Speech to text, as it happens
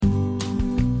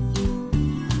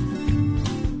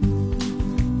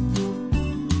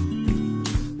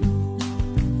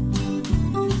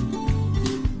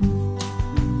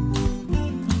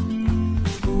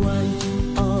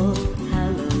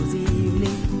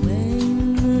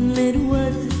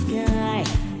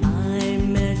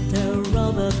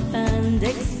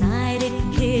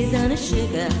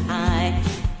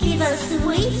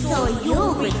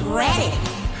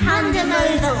hand them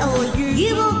over or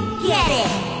you will get it.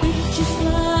 Witches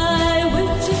fly,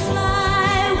 witches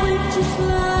fly, witches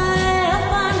fly.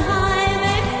 Up on high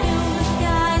they fill the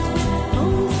skies with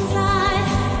homes inside.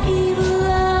 Evil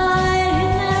light in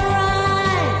their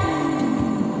eyes.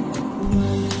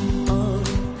 One All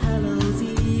Hallows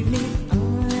evening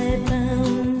I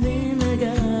found in a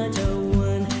gutter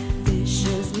one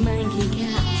vicious manky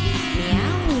cat.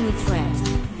 Meowing threat.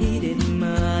 He didn't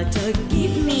matter.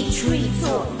 Give me treats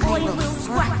or I will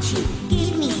scratch you.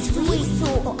 Give me sweets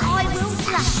or I will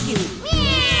slash you.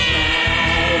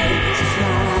 Witches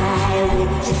fly,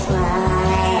 witches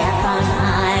fly. Up on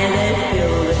high they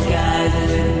fill the skies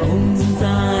with homes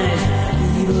inside.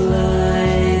 Evil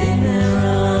light in their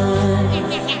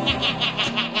eyes.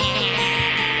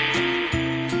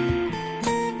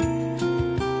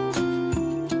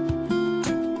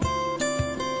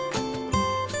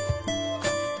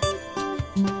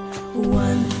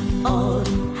 One All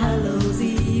Hallows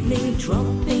evening,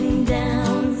 dropping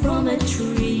down from a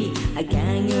tree, a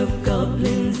gang of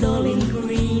goblins all in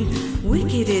green,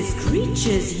 wickedest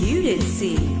creatures you did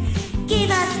see.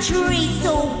 Give us treats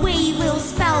or we will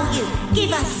spell you.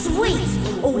 Give us sweets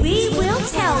or we will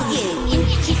tell you.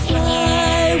 Witches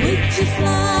fly, witches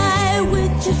fly,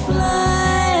 witches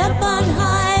fly. Up on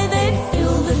high they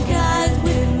fill the skies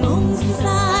with moans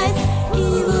inside.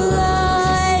 Evil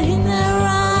light in their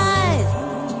eyes.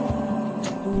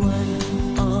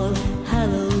 One All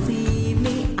Hallows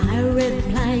evening I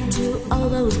replied to all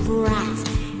those brats.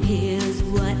 Here's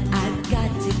what I've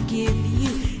got to give you.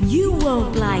 You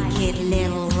won't like it,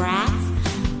 little rats.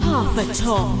 Half a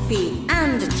toffee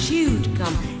and a chewed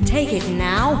gum. Take it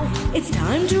now. It's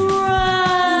time to run.